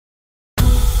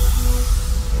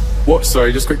What?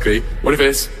 Sorry, just quickly. What if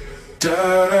it's da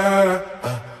da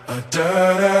da da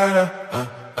da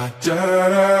da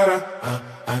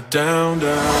da down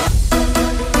down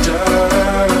da da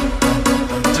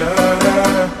da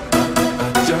da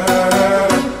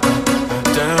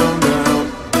down down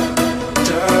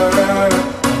da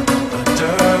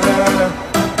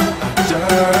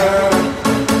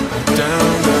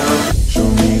down down. Show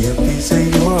me a piece of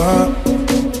your heart.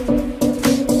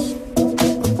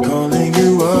 I'm calling you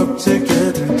up to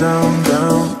getting down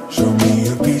down. Show me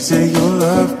a piece of your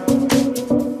love.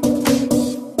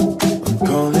 I'm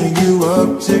calling you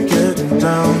up to getting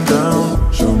down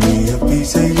down. Show me a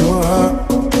piece of your heart,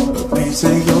 a piece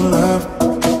of your love.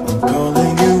 I'm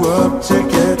calling you up to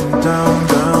getting down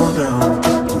down down.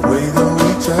 The way that we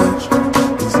touch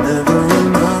is never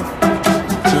enough.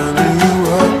 I'm turning you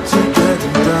up to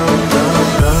getting down down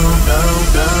down down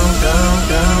down down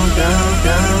down down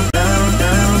down down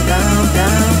down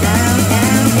down down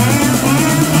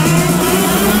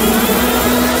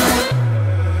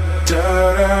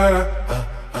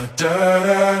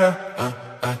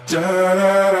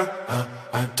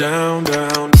down down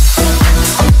down.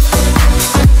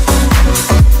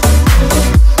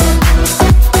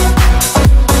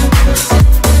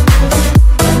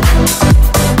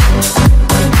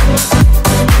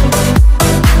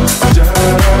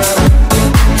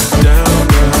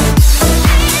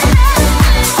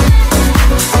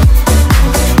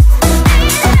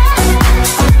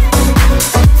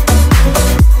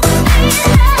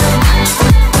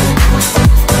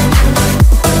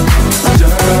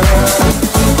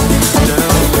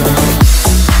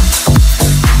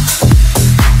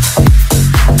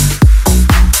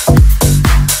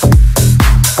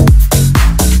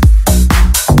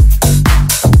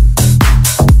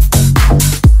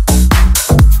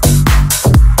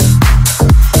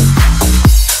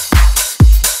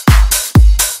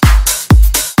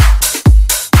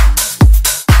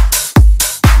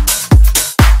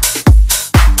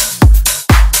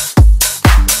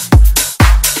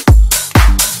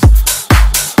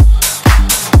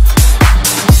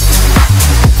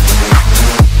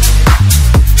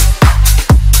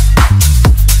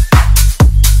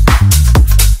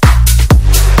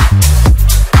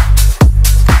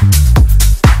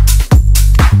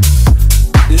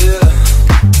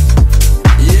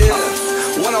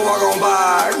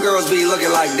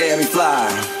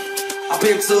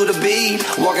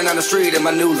 Street and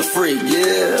my new the freak,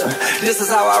 yeah. This is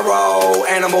how I roll,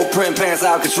 animal print pants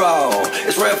out control.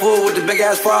 It's Red Bull with the big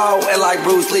ass fro, and like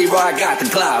Bruce Lee, I got the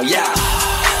clout, yeah.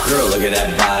 Girl, look at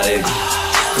that body.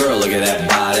 Girl, look at that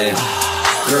body.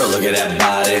 Girl, look at that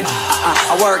body.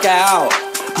 I work out.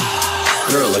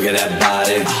 Girl, look at that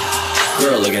body.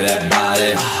 Girl, look at that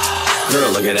body.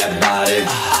 Girl, look at that body.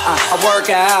 I work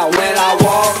out when I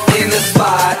walk in the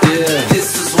spot. Yeah.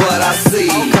 This is what I see.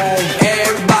 Okay.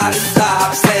 Everybody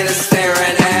stops and is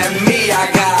staring at me. I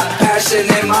got passion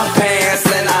in my pants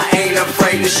and I ain't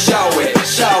afraid to show it.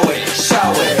 Show it,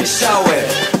 show it, show it.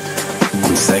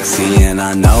 I'm sexy and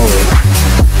I know it.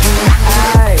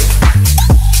 Hey.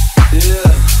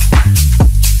 Yeah.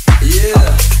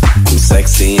 Yeah. I'm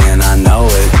sexy and I know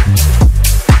it.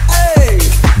 Hey.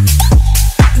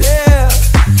 Yeah.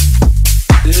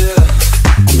 Yeah.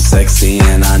 I'm sexy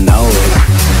and I know it.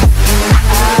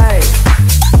 Hey.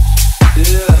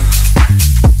 Yeah.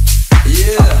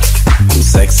 Yeah. I'm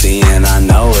sexy and I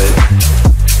know it.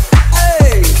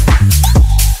 Hey.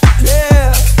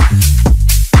 Yeah.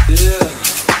 Yeah.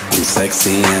 I'm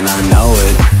sexy and I know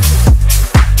it.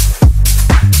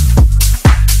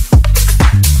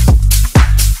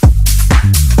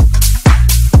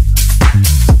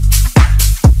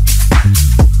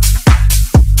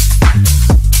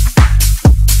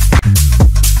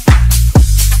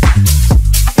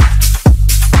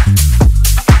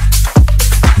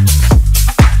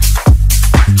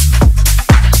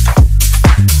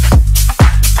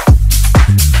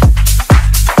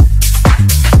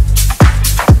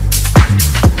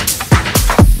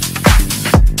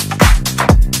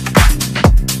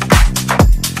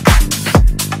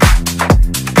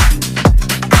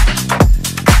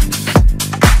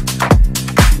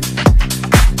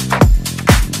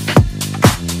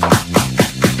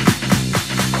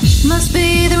 Must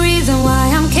be the reason why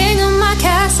I'm king of my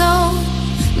castle.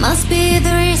 Must be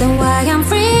the reason why I'm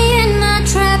free in my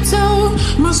trap zone.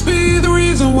 Must be the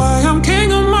reason why I'm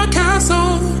king of my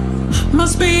castle.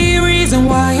 Must be a reason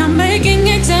why I'm making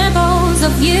examples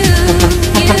of you.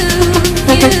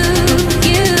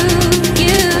 You,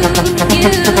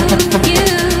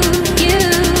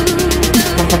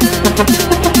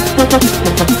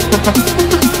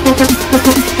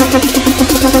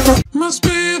 Must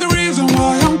be the reason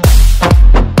why I'm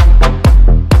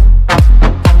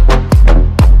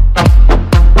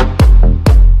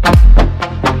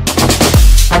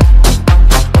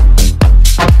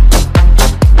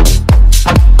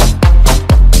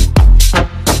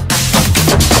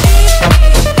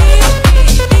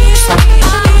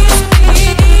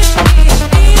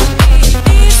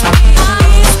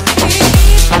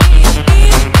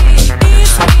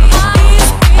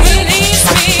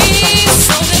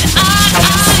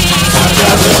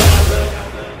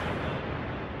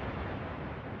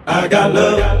I got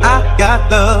love. I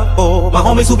got love for my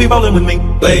homies who be rolling with me.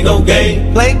 Play no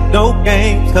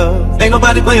games, cause ain't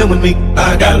nobody playing with me.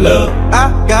 I got love. I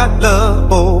got love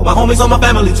for my homies on my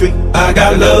family tree. I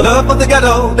got love. Love for the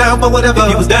ghetto, down for whatever.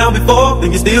 If you was down before,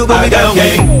 then you still gonna be down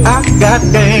with me. I got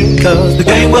game, cause the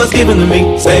game was given to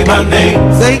me. Say my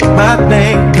name,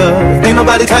 cause ain't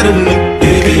nobody tighter than me.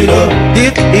 Give it up,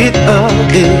 give it up.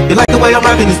 If you like the way I'm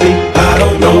rocking this beat, I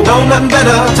don't know nothing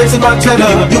better. Chasing my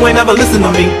cheddar, you ain't never listen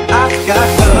to me. I got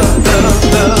love, love,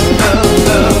 love, love,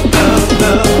 love, love,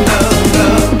 love, love, love,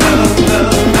 love,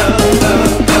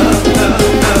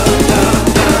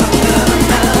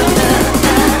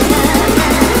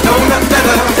 know nothing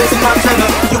better. Chasing my cheddar,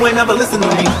 you ain't never listen to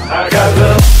me. I got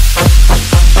love.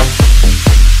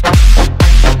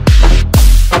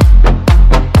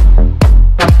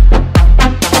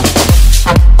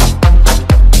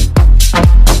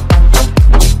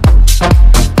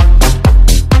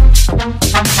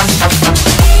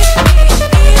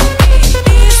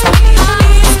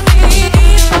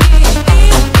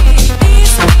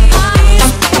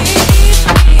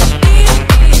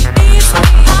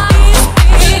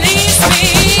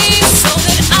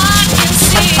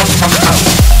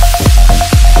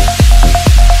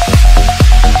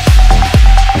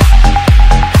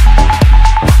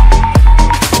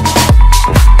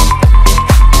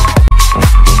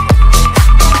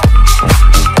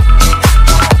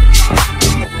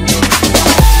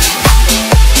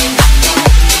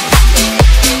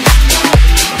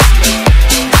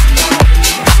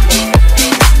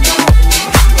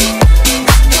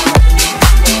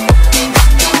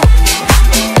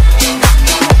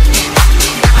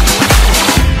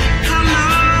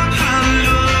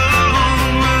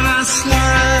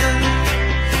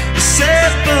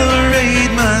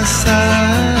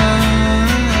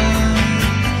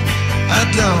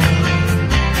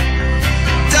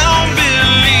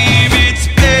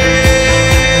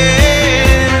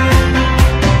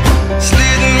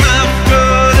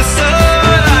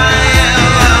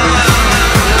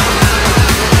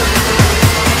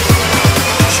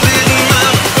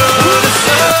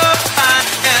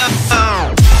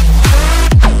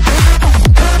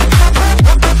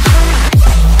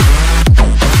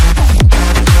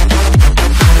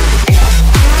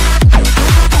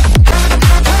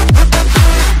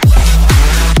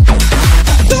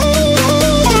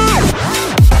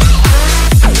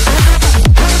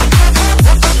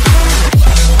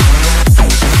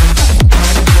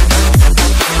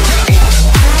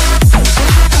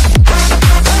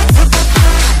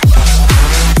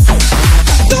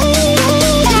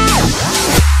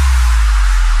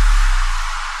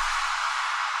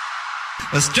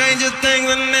 A stranger thing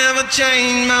that never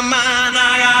changed my mind.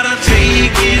 I gotta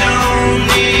take it on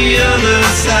the other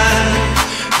side.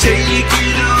 Take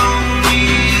it on the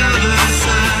other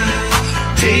side.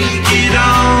 Take it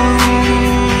on.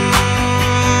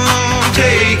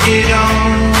 Take it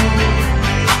on.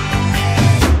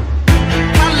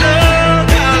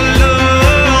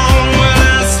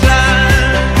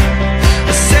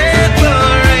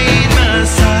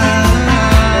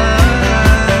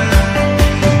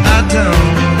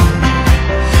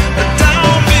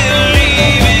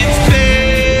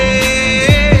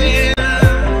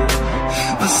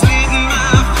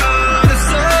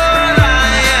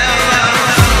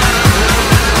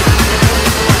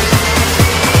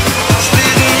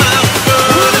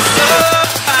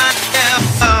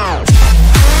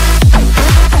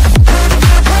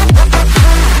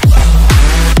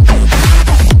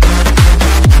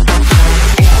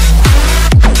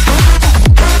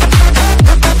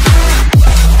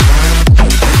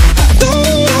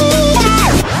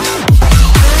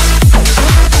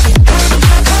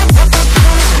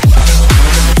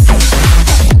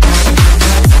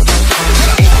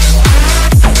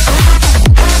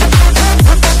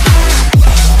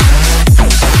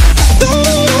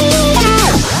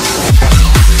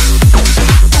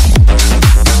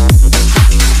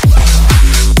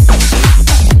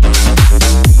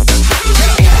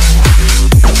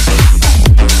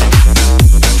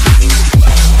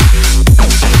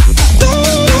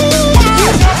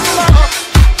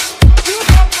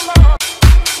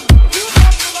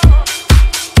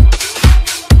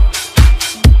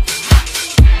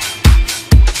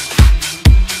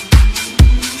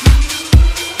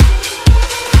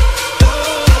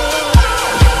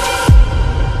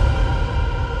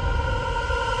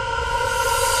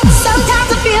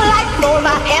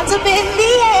 Hands up in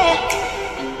the air.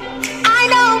 I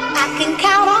know I can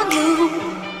count on you.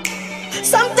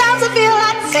 Sometimes I feel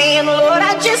like saying, Lord,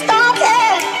 I just don't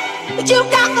care, but you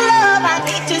got the love I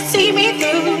need to see me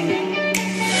through.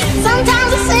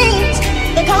 Sometimes it seems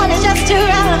the going is just too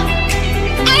rough.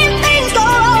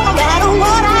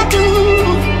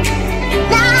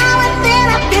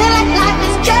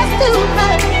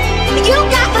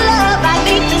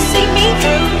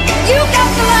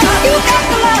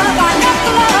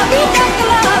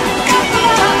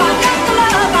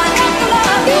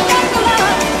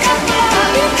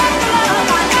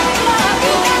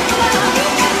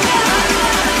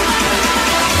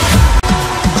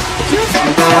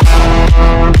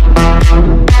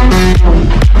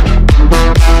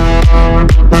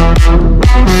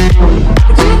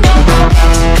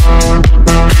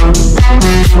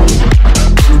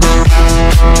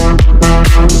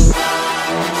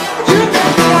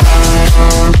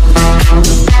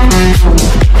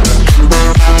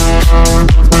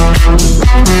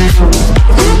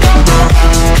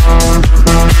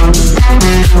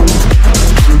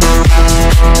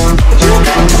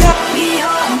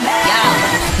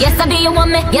 Yes, I'll be your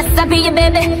woman. Yes, I'll be your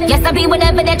baby. Yes, I'll be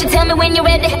whatever that you tell me when you're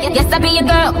ready. Yes, I'll be your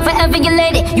girl, forever your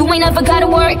lady. You ain't never gotta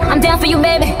worry, I'm down for you,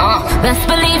 baby. Best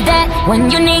believe that, when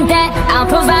you need that, I'll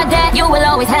provide that. You will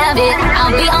always have it.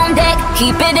 I'll be on deck,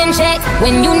 keep it in check.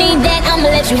 When you need that, I'ma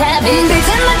let you have it. Beats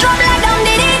in my drum like dum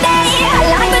dee dee day. I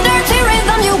like the dirty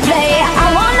rhythm you play. I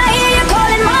wanna hear you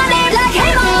calling my name like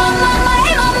hey mama,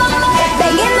 hey mama.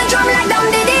 Banging the drum like dum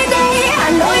dee dee day.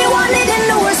 I know you want it in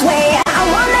the worst way. I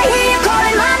wanna hear you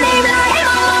calling my name like hey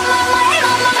mama, hey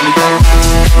mama.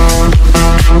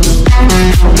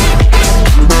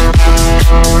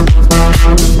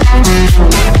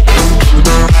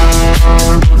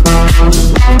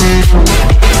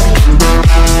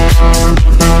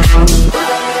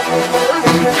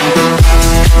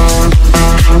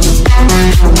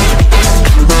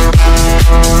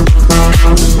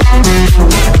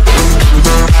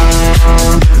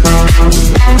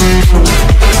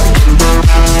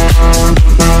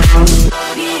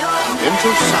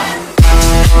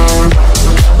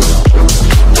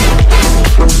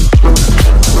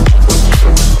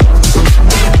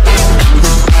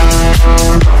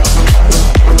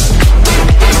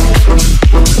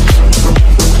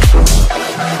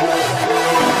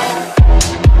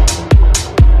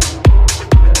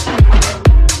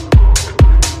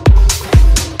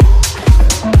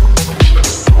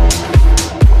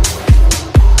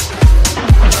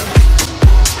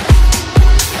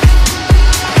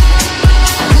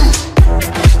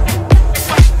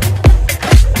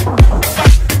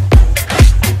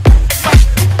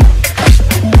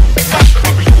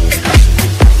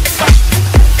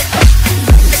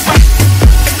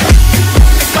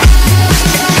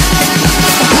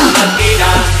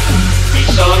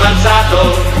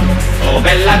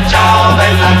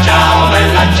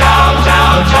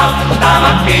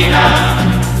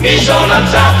 Mi sono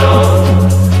alzato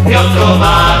e ho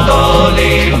trovato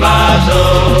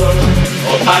l'invasor.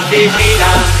 Oh partifina,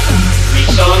 mi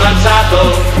sono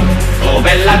alzato. Oh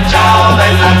bella ciao,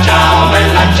 bella ciao,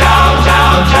 bella ciao,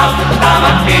 ciao, ciao.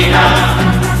 Stamattina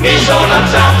mi sono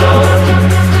alzato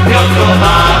e ho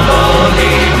trovato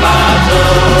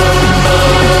l'invasor.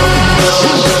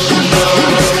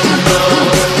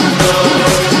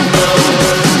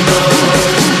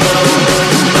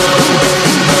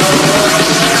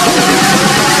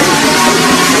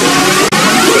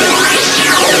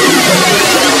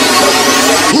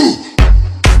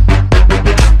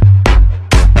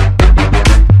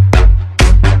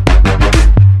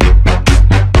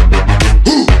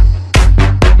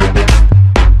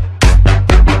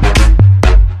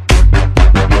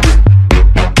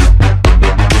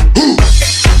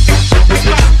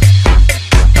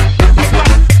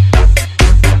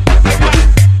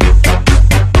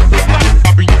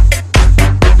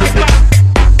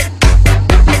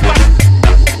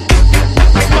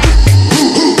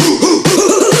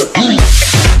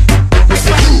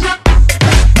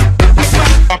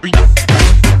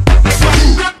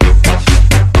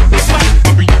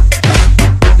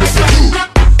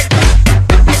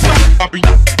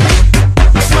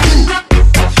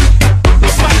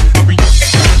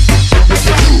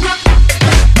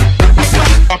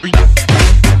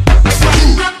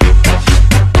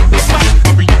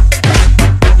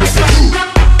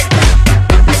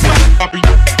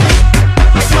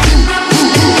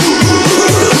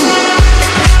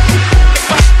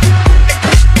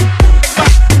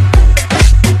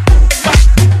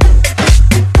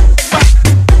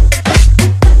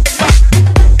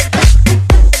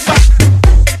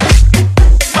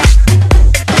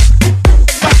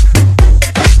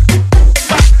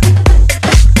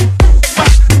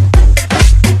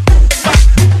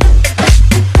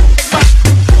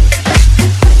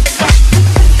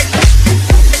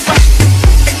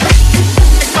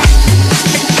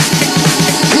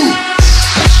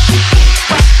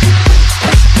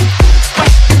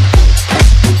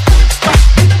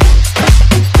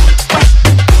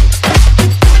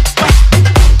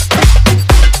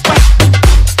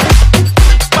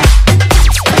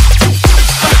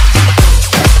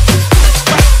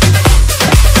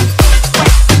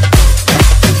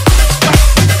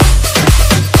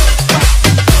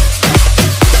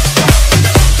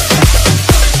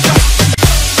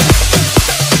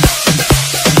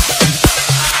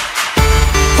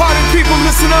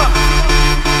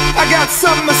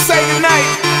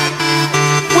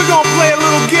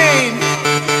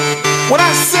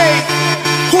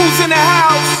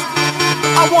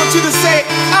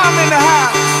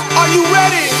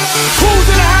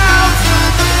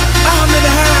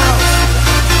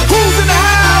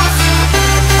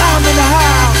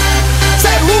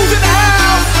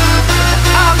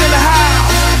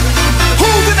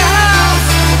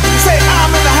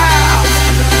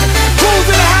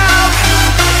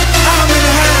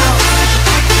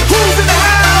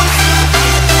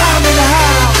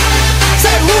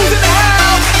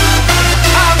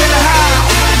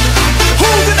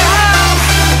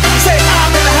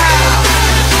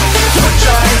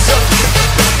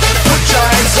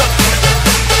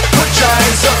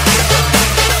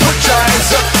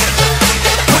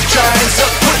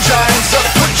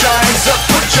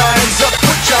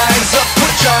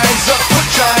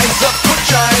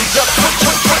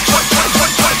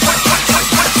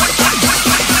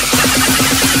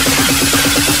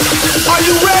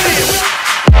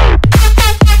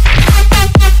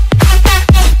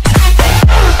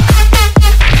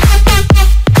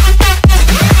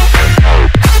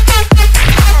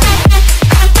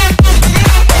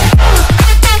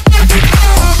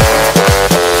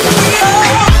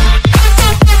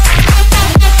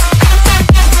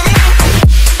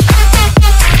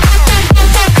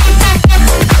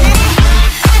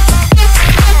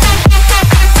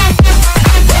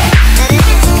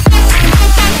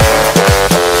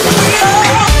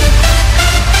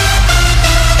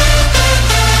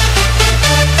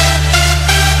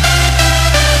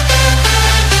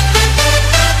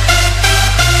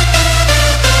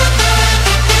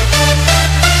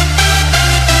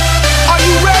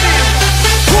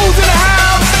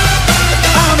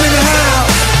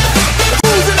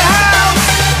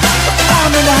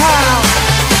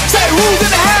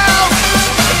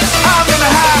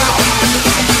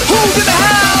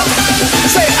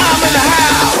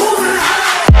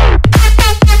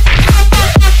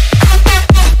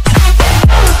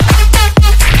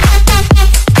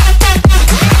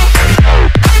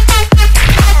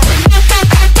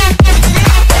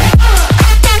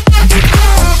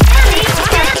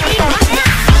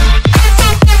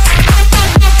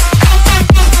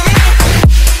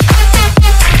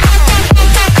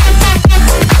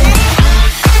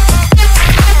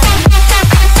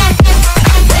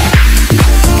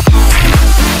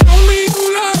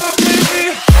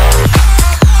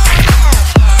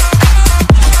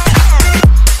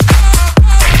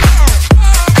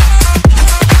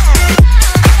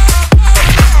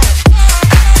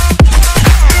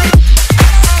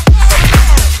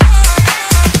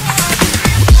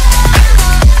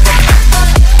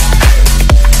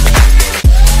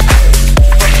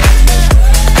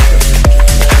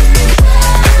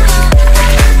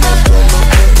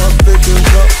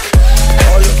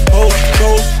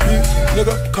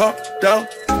 down.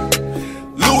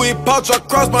 Louis pouch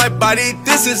across my body,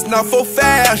 this is not for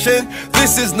fashion.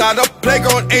 This is not a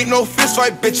playground, ain't no fist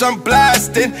fight, bitch, I'm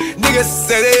blasting. Niggas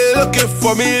say they looking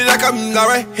for me like I'm not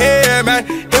right here, man.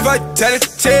 If I tell it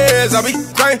tears, I'll be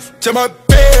crying to my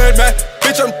bed, man.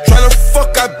 Bitch, I'm tryna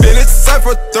fuck, I've been inside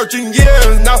for 13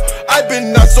 years now. I've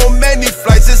been on so many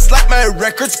flights, it's like my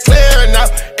record's clear now.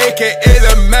 AKA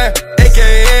the man,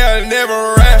 AKA I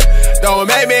never ran. Don't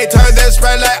make me turn this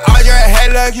red light on your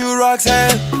head like you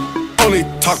Roxanne. Only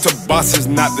talk to bosses,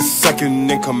 not the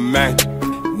second in command.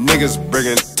 Niggas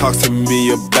bringing talks to me,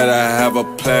 you better have a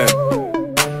plan.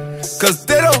 Cause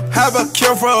they don't have a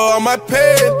cure for all my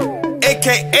pain.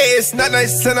 AKA it's not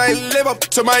nice and I live up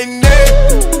to my name.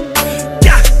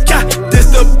 Yeah,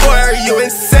 this the boy, are you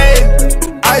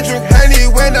insane? I drink honey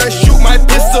when I shoot my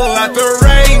pistol at the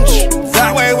range.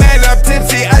 That way when I'm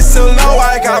tipsy, I still know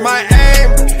I got my aim.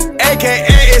 AKA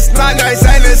it's not nice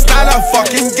and it's not a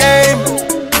fucking game.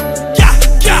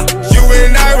 You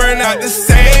and I were not the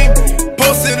same.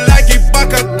 Posted like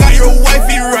Ibaka, got your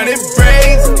wifey running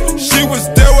brains. She was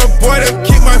there with boy to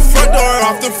keep my front door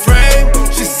off the frame.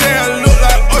 She say I look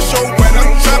like Usher when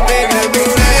I'm trapping in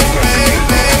the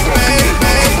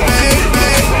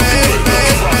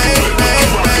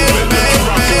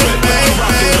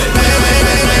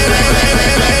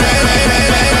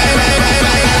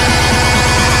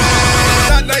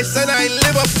not nice and I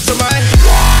live up to my.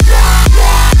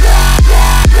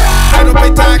 I don't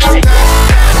pay taxes.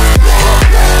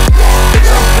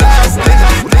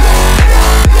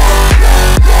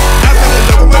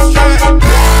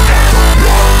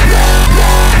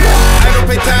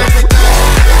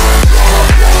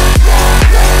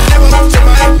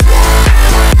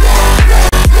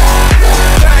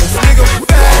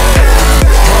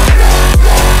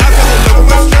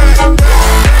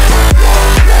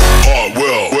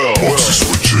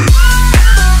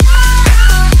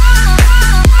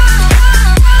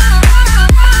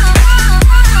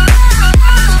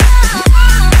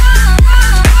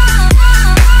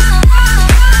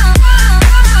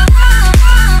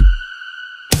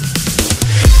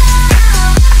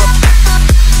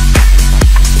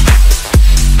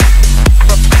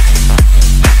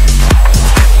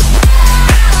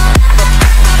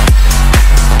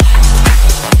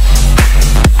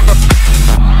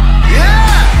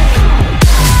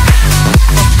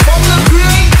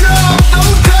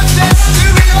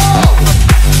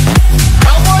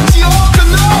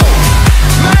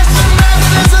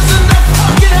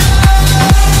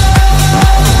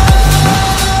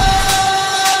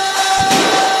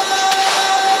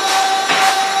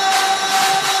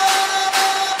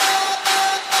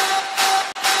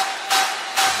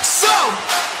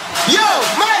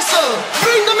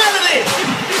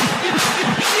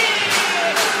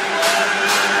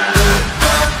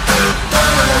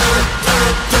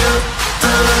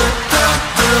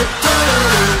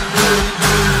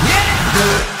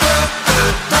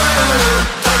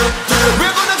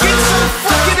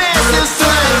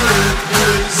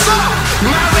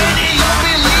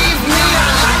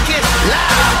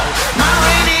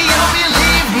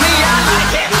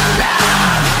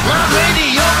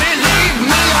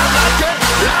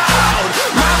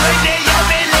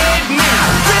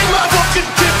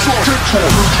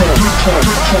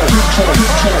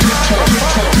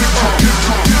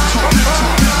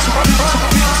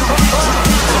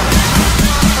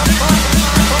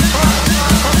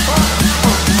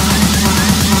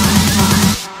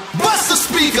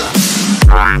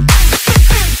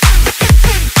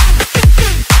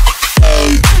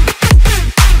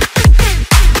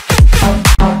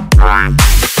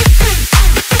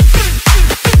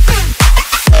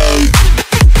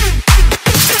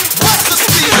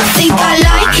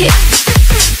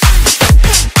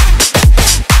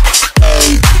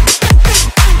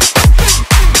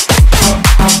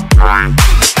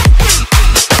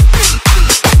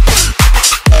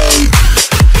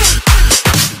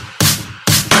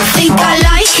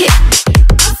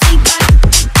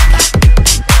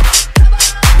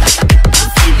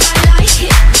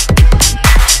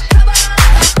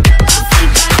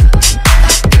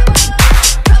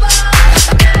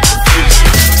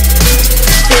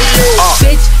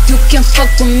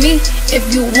 If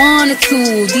you wanted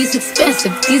to, these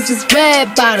expensive, these is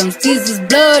red bottoms, these is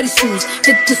bloody shoes.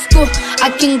 Hit the school, I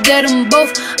can get them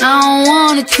both, I don't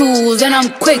wanna choose. And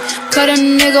I'm quick, cut a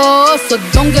nigga off, so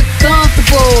don't get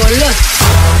comfortable. Look,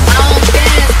 I don't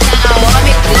dance now, I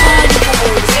make bloody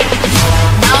moves.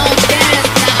 I don't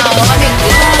dance now, I make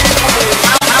bloody moves.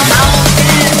 I don't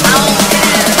dance, I don't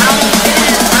dance, I don't dance,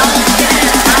 I don't dance, I don't dance,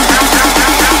 I don't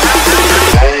dance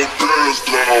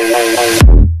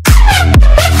now.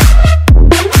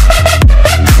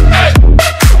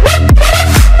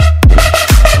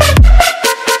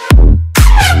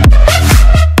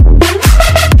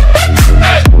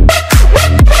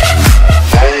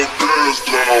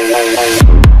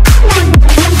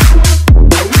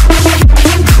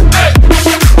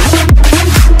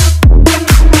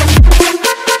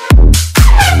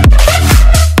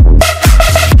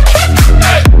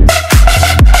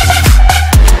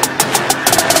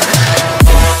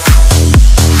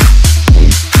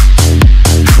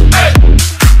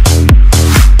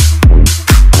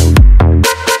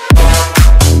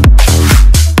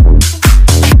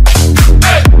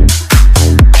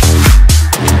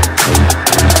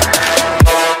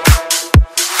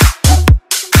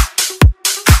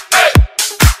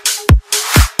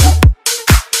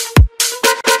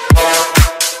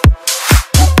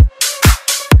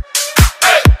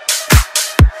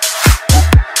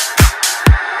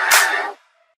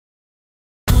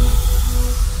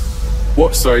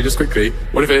 What? Sorry, just quickly.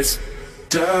 What if it's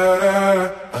da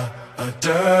da da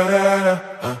da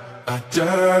da da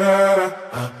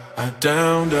da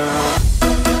down down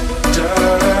da da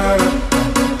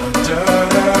da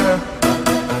da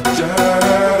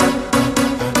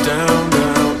down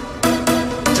down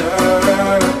da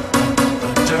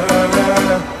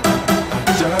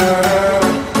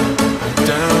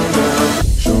down down.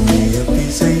 Show me a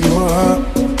piece of your heart.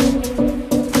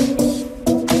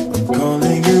 I'm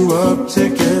calling you up to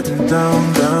getting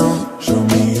down down. Show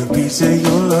me a piece of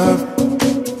your love.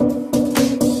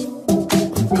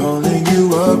 I'm calling you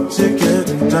up to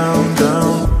getting down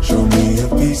down. Show me a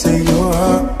piece of your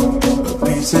heart, a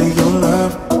piece of your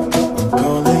love. I'm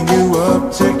calling you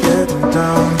up to getting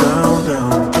down down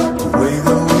down. The way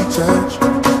that we touch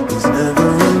is never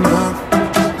enough.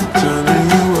 I'm turning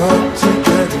you up to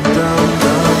getting down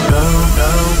down down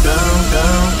down down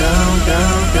down down down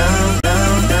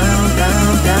down down down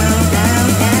down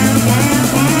down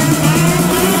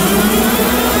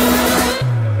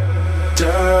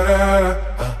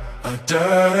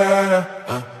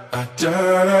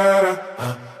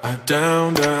down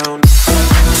down down.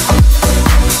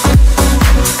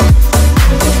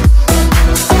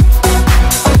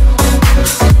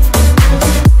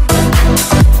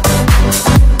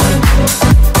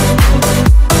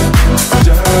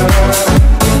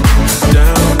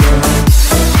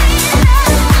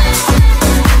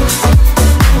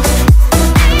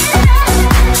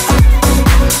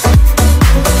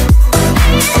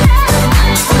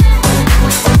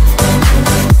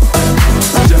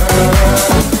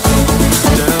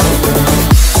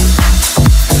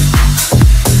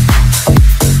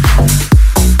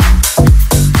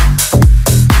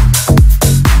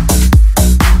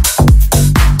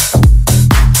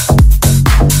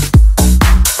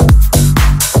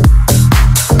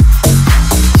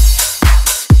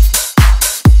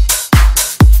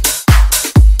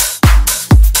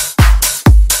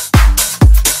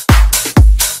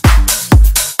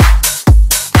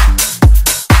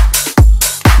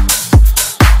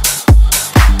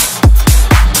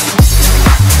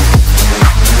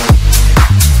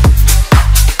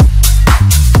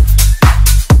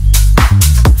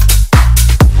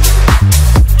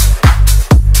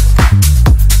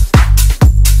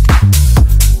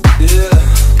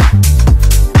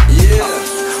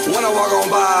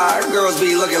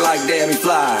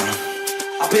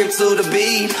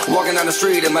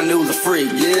 Street and my new the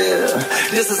freak, yeah.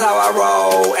 This is how I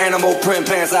roll, animal print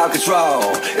pants out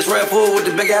control. It's Red Food with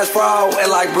the big ass fro,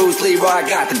 and like Bruce Lee, I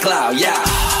got the clout, yeah.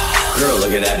 Girl,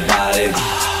 look at that body.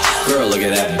 Girl, look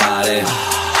at that body.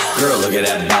 Girl, look at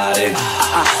that body.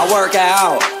 I work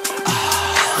out.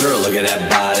 Girl, look at that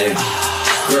body.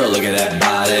 Girl, look at that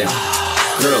body.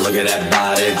 Girl, look at that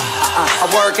body. I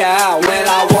work out when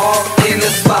I walk in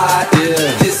the spot.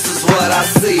 Yeah. This is what I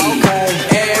see. Okay.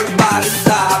 Everybody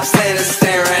stops and is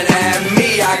staring at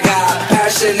me. I got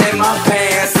passion in my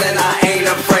pants and I ain't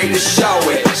afraid to show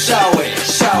it. Show it,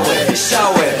 show it,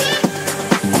 show it.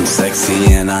 I'm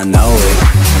sexy and I know it.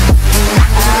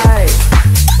 Hey.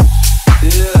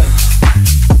 Yeah.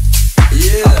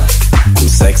 Yeah. I'm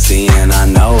sexy and I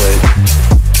know it.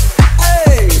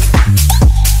 Hey.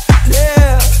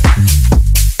 Yeah.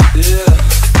 Yeah.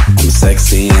 I'm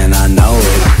sexy and I know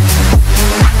it.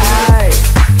 Hey.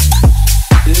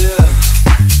 Yeah.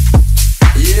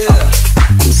 Yeah.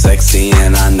 I'm sexy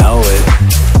and I know it.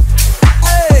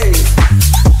 Hey.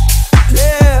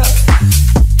 Yeah.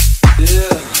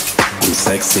 Yeah. I'm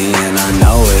sexy and I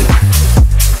know it.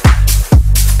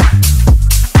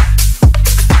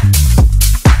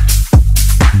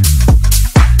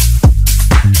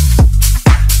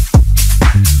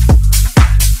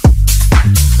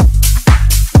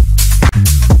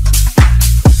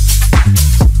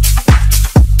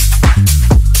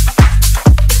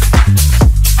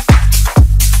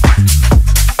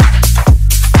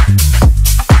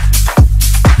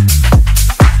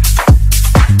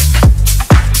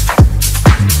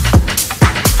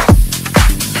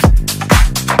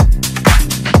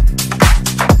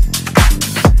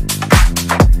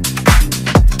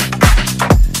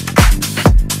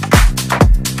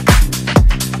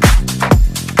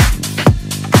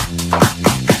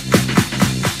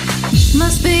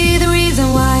 Must be the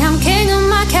reason why I'm king of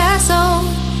my castle.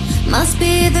 Must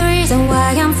be the reason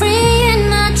why I'm free in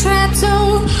my trap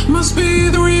zone. Must be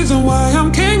the reason why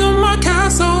I'm king of my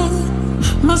castle.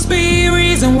 Must be the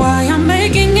reason why I'm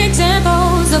making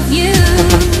examples of you.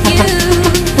 You,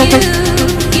 you,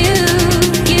 you,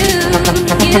 you, you,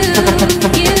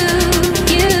 you,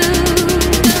 you.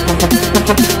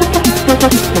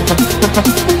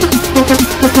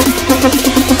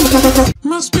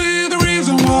 Must be the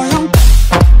reason why I'm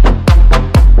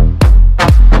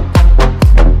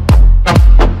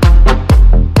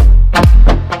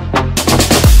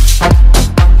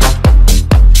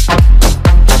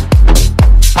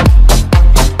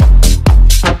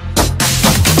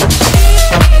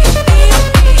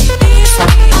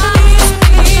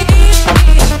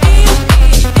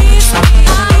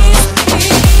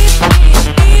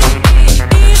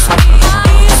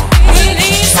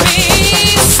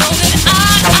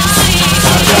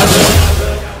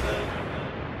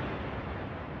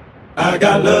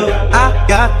got love, I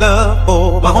got love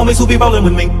for my homies who be rollin'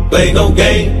 with me. Play no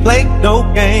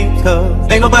games,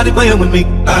 cause ain't nobody playin' with me.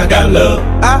 I got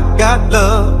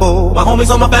love for my homies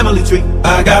on my family tree.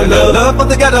 I got love for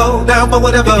the ghetto, down for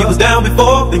whatever. If you was down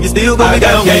before, then you still gon' be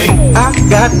down. I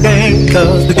got game,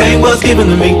 cause the game was given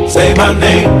to me. Say my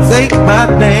name,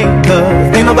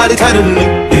 cause ain't nobody tighter than me.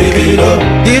 Give it up,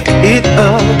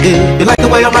 if you like the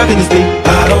way I'm rockin' this beat.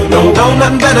 I don't know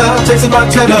nothing better, chasing my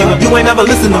cheddar. You ain't never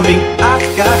listen to me. I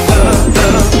got love,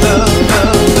 love, love,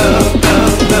 love, love,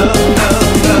 love, love,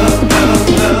 love, love,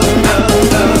 love,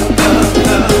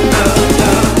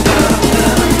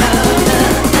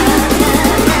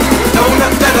 know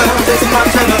nothing better, chasing my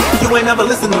cheddar. You ain't never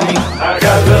listen to me. I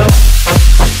got love.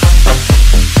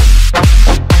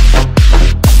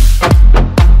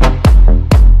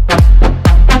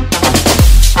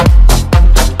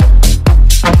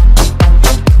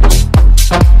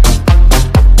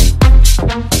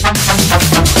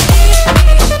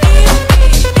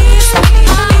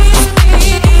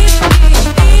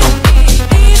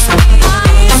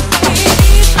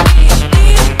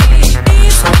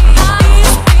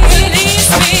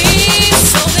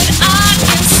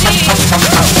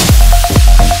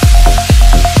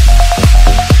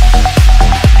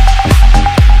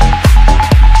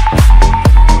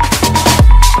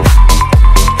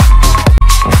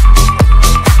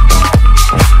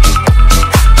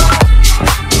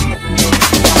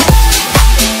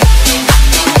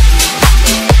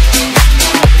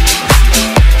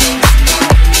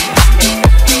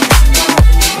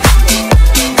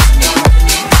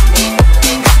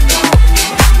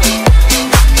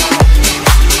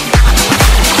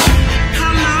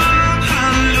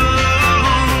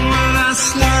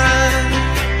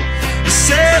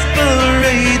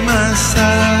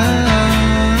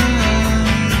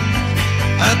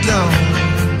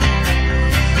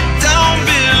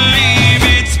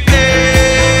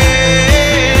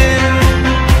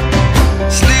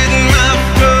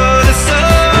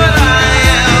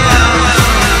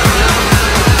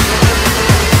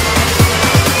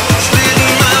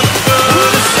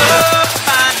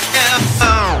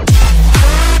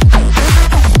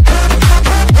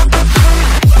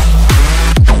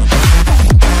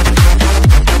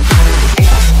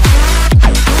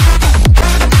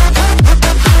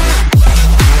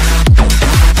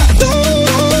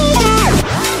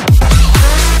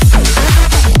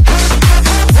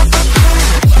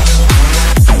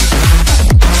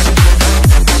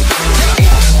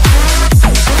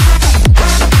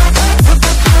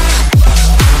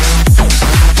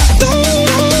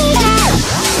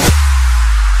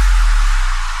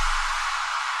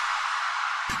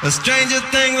 A stranger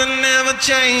thing that never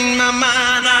changed my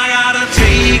mind. I gotta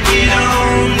take it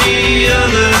on the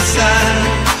other side.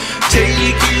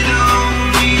 Take it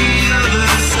on the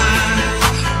other side.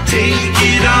 Take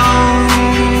it on.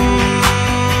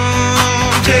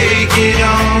 Take it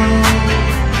on.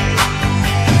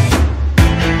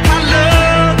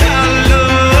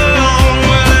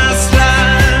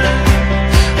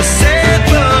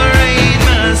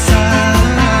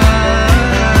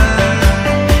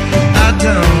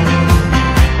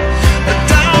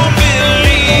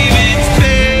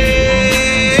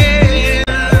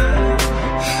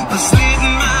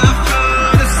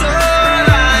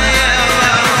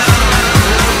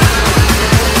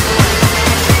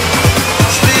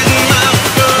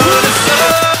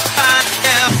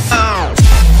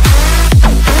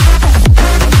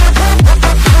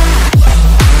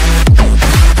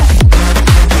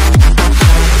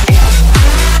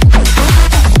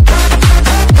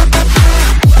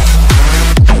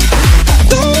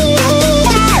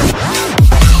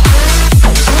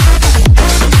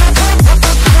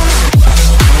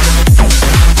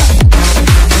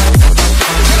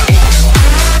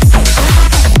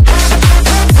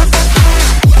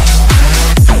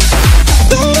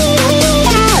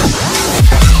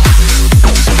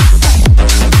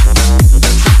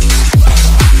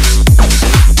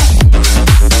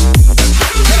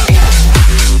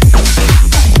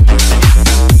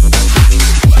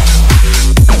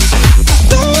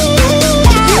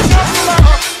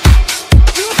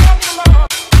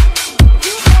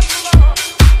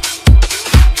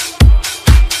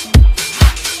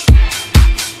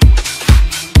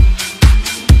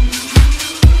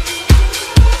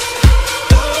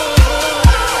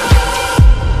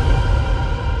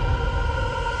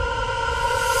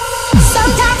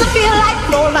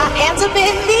 hands up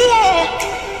in the air.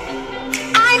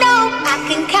 I know I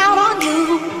can count on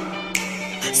you.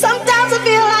 Sometimes I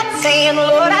feel like saying,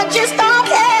 Lord, I just don't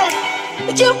care,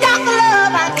 but you got the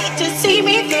love I need to see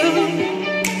me through.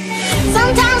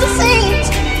 Sometimes it seems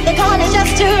the going is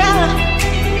just too rough,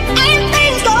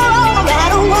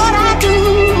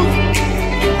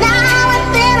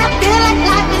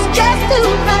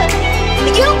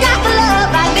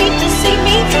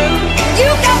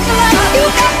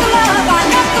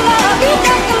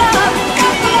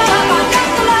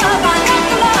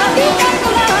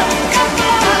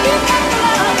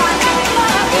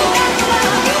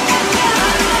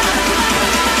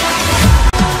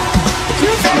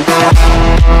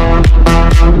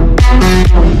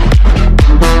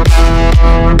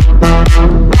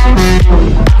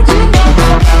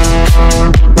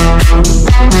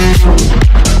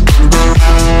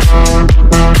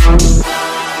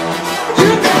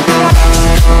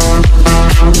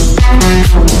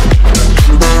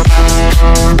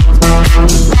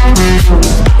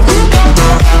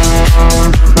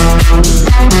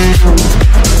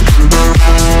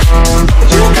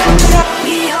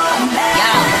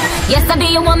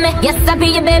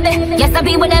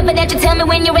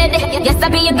 when you're ready. Yes, I'll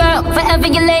be your girl, forever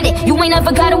your lady. You ain't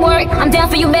never gotta worry, I'm down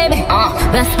for you, baby.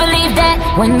 Best believe that,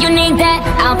 when you need that,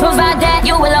 I'll provide that.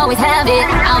 You will always have it.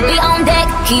 I'll be on deck,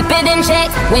 keep it in check.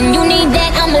 When you need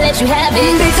that, I'ma let you have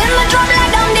it. Beating my drum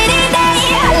like dum diddy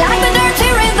day. I like the dirty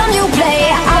rhythm you play.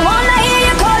 I wanna hear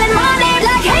you calling my name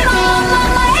like hey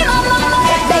mama, hey mama.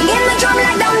 Banging the drum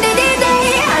like dum diddy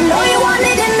day. I know you want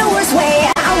it in the worst way.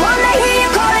 I wanna hear you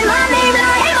calling my name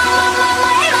like hey mama,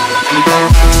 hey mama.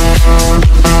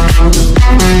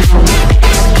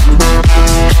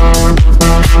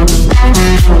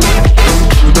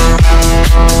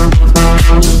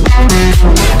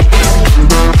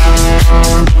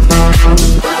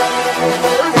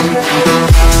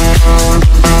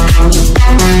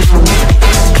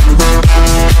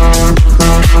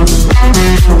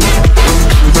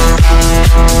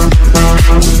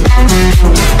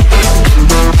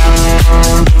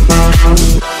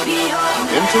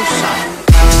 Into sound.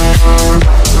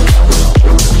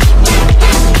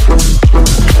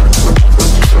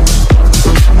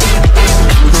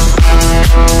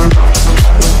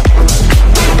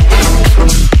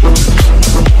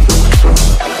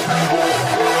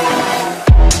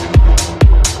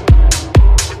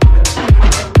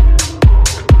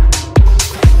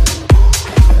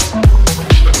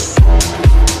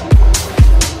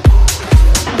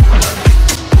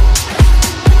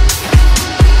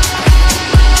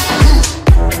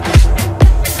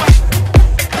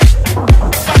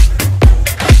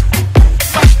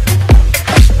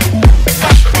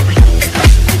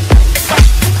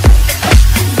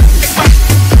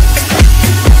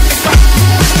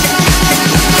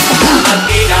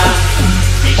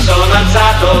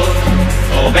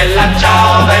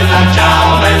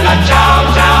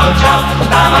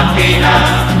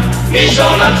 Mi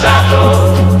sono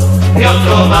alzato e ho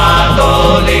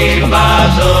trovato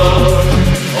l'invasor.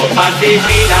 Oh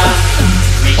partifina,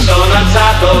 mi sono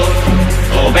alzato.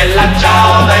 Oh bella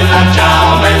ciao, bella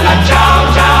ciao,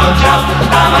 ciao, ciao.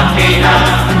 Stamattina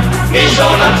mi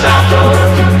sono alzato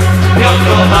e ho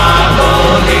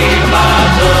trovato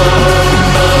l'invasor.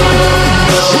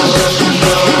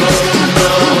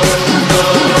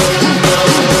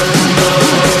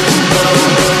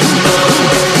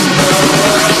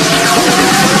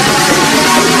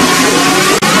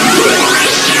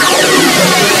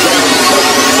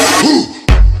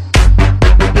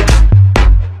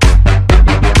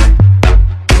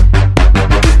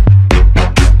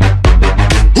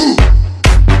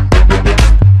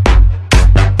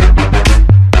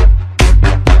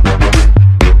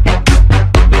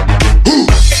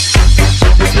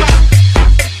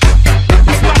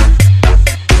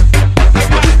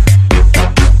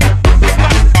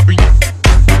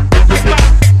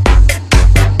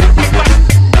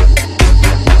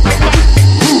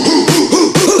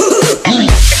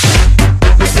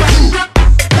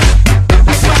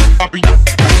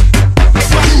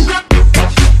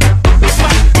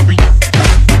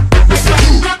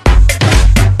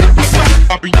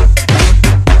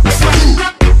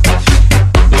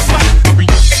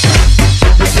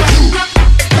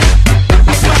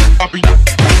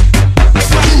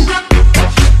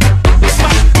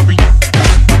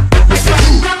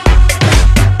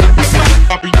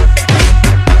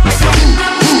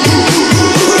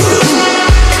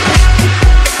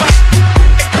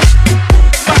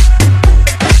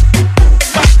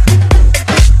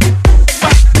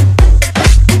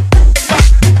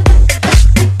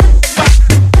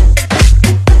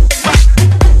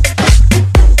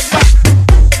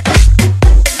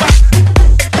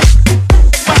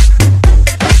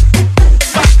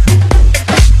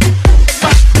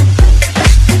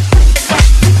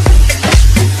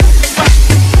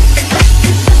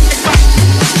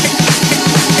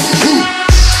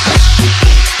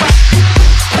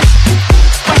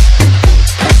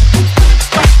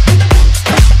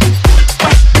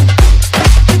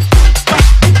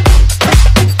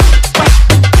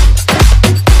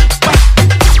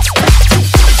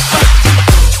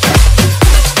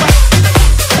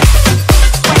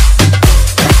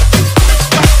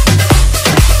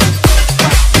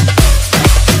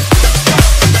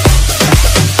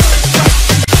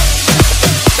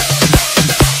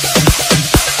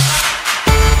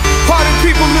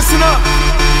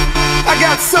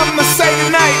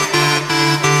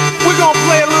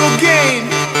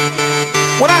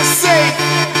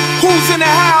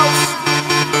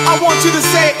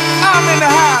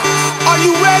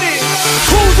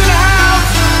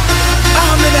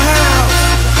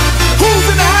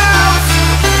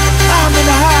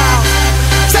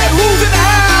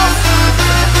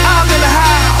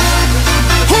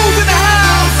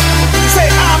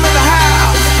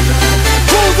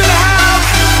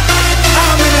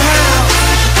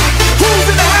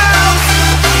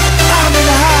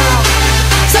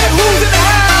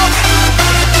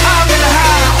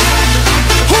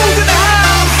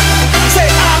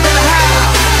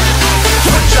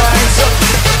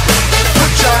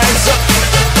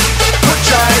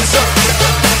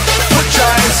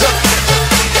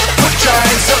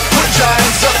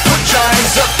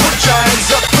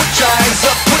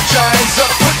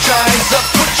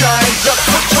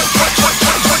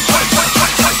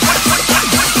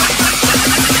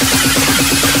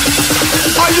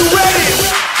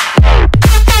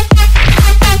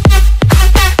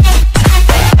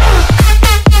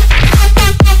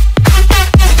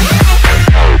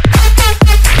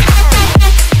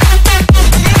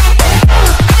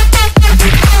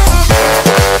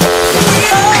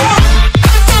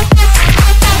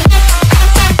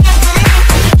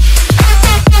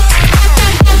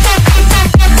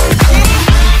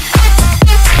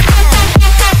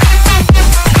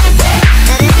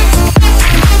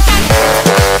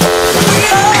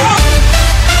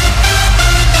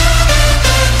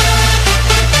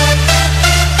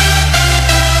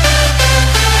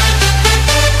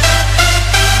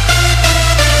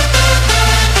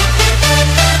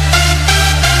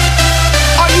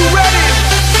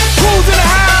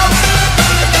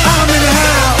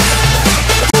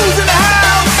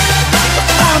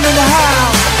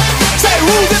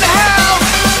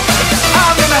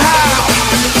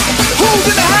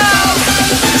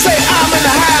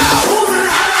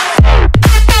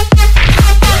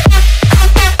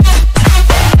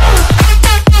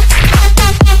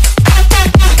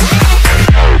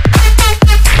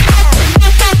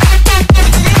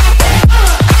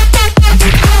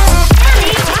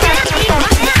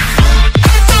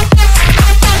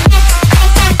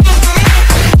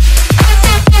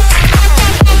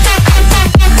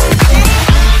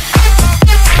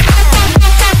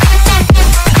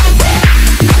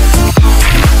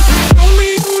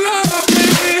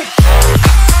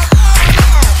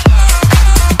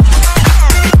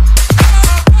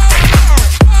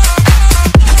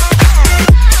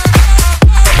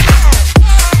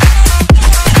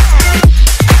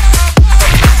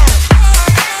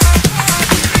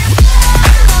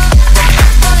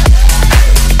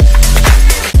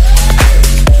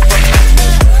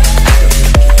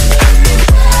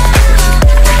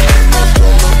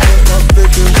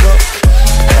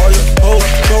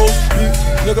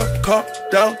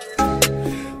 down.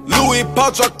 Louis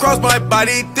pouch across my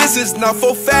body, this is not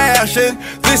for fashion.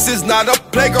 This is not a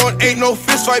playground, ain't no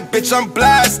fist fight, bitch, I'm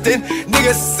blasting.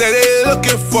 Niggas say they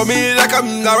looking for me like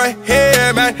I'm not right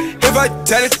here, man. If I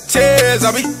tell it tears,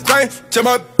 I'll be crying to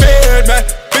my bed, man.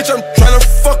 Bitch, I'm tryna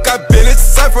fuck, I've been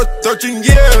inside for 13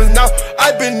 years now.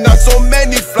 I've been on so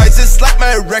many flights, it's like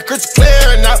my record's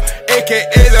clear now. AKA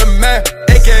the man,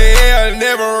 AKA I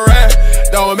never ran.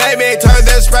 Don't make me turn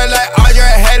this red light on your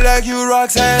head like you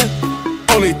Roxanne.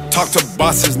 Only talk to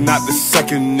bosses, not the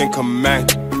second in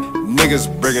command. Niggas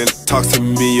bringing talks to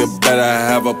me, you better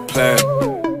have a plan.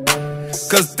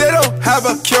 Cause they don't have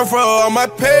a cure for all my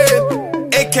pain.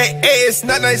 AKA it's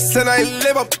not nice and I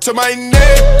live up to my name.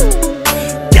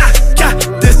 Yeah,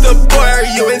 this the boy, are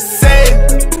you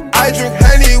insane? I drink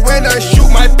honey when I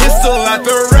shoot my pistol at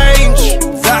the range.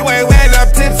 That way when I'm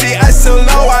tipsy, I still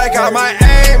know I got my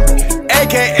aim.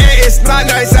 AKA it's not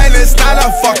nice and it's not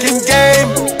a fucking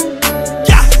game.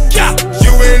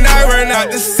 You and I were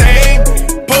not the same.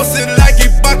 Posted like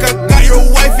Ibaka, got your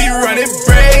wifey running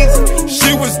brains.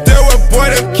 She was there with boy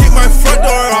to keep my front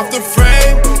door off the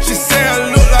frame. She say I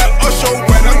look like Usher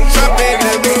when I'm trapping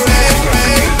in the lane.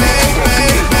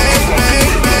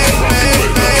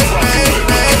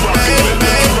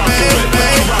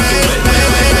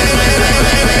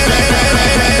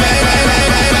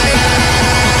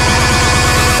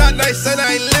 Not nice and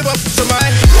I live up to my.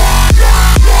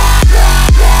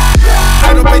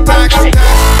 I don't pay tax. Bitch,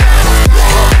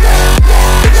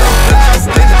 I'm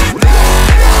blasting.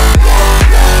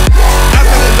 I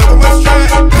fell in love with my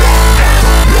stride.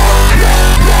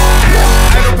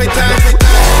 I don't pay tax.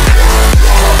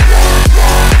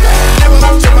 Live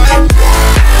up to my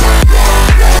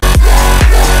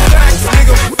tax,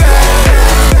 nigga.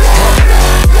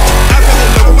 I fell in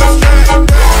love with my stride.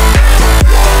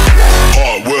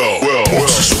 Oh, well,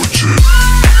 what's this with you?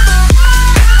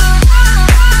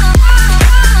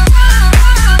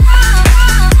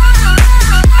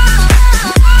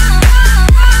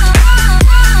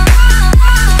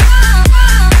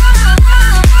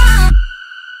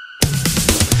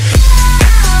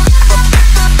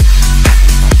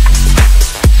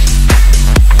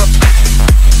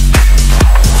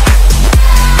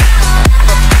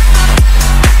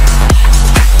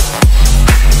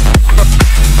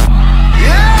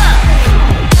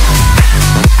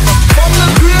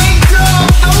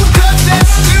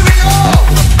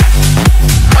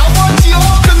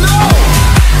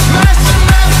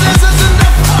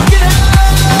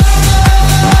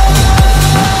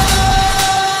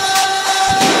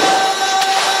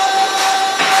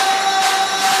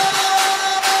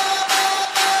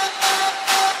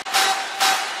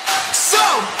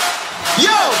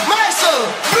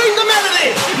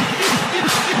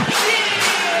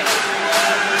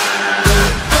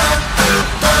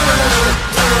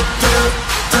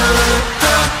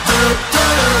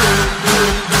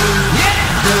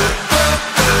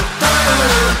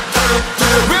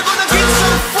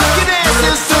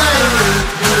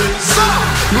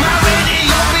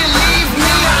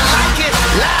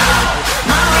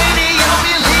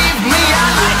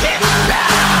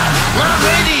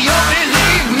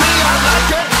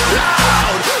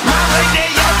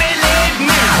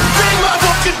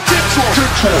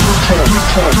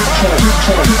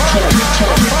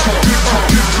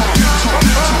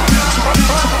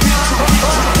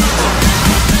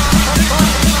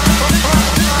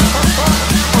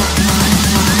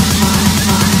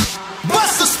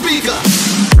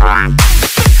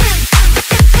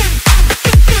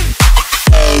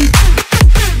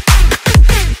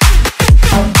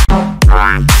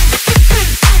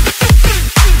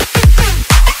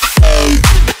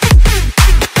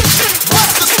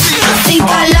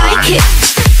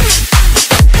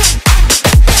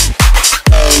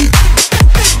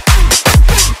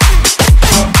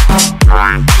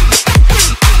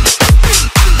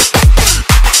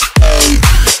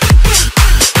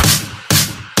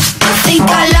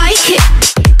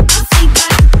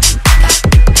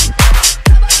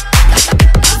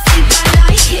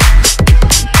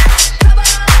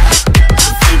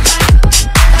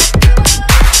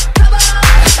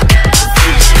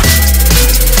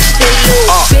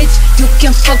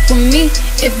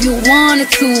 If you wanted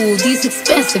to, these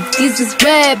expensive, these is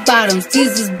red bottoms,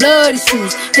 these is bloody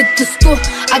shoes. Hit the store,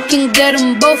 I can get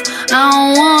them both, I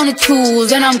don't wanna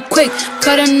choose. And I'm quick,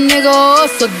 cut a nigga off,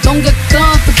 so don't get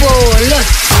comfortable. Look,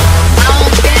 I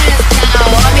don't dance now,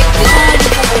 I make glad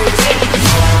moves.